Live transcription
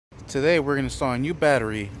Today we're going to install a new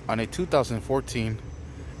battery on a 2014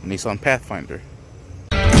 Nissan Pathfinder.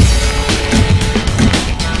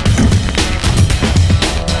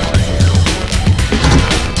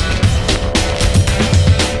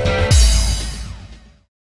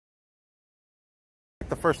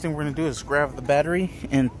 The first thing we're going to do is grab the battery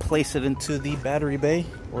and place it into the battery bay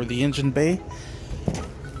or the engine bay.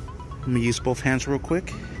 Let me use both hands real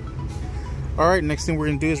quick. Alright, next thing we're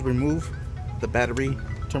going to do is remove the battery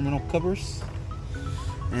terminal covers,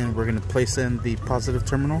 and we're going to place in the positive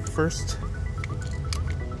terminal first,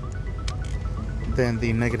 then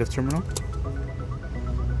the negative terminal,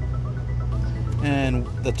 and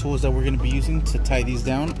the tools that we're going to be using to tie these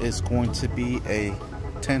down is going to be a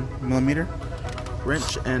 10mm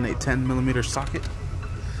wrench and a 10mm socket.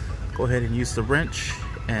 Go ahead and use the wrench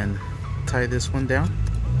and tie this one down.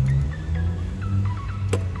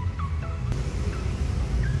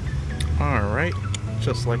 Alright,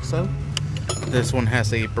 just like so. This one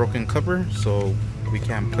has a broken cover, so we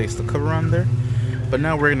can't place the cover on there. But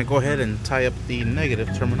now we're going to go ahead and tie up the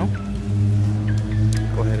negative terminal.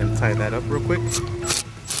 Go ahead and tie that up real quick. If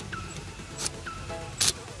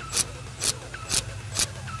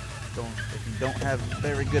you don't have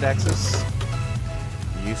very good access,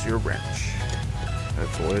 use your wrench.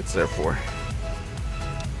 That's what it's there for.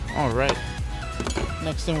 Alright,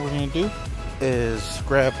 next thing we're going to do is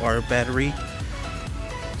grab our battery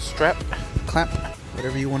strap, clamp,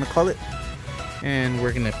 whatever you want to call it, and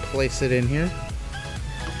we're going to place it in here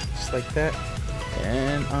just like that,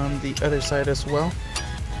 and on the other side as well,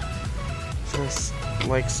 just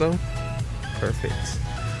like so. Perfect.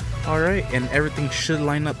 Alright, and everything should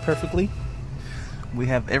line up perfectly. We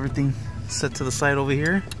have everything set to the side over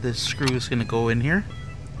here. This screw is going to go in here,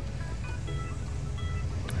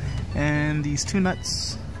 and these two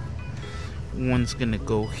nuts, one's gonna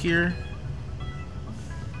go here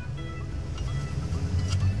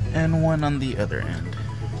and one on the other end.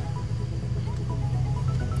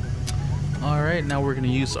 Alright, now we're gonna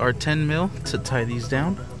use our 10mm to tie these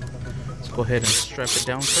down. Let's go ahead and strap it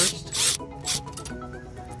down first.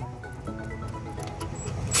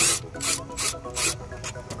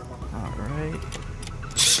 Alright,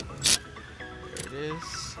 there it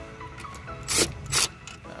is.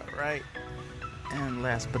 Alright, and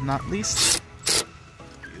last but not least,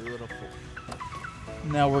 beautiful.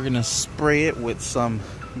 Now we're gonna spray it with some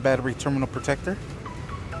battery terminal protector,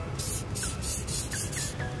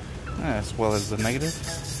 as well as the negative.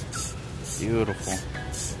 Beautiful.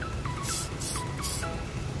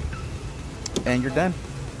 And you're done.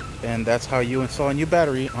 And that's how you install a new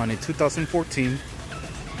battery on a 2014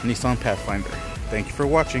 Nissan Pathfinder. Thank you for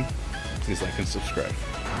watching. Please like and subscribe.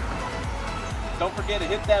 Don't forget to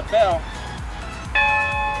hit that bell.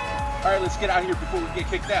 All right, let's get out of here before we get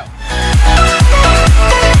kicked out.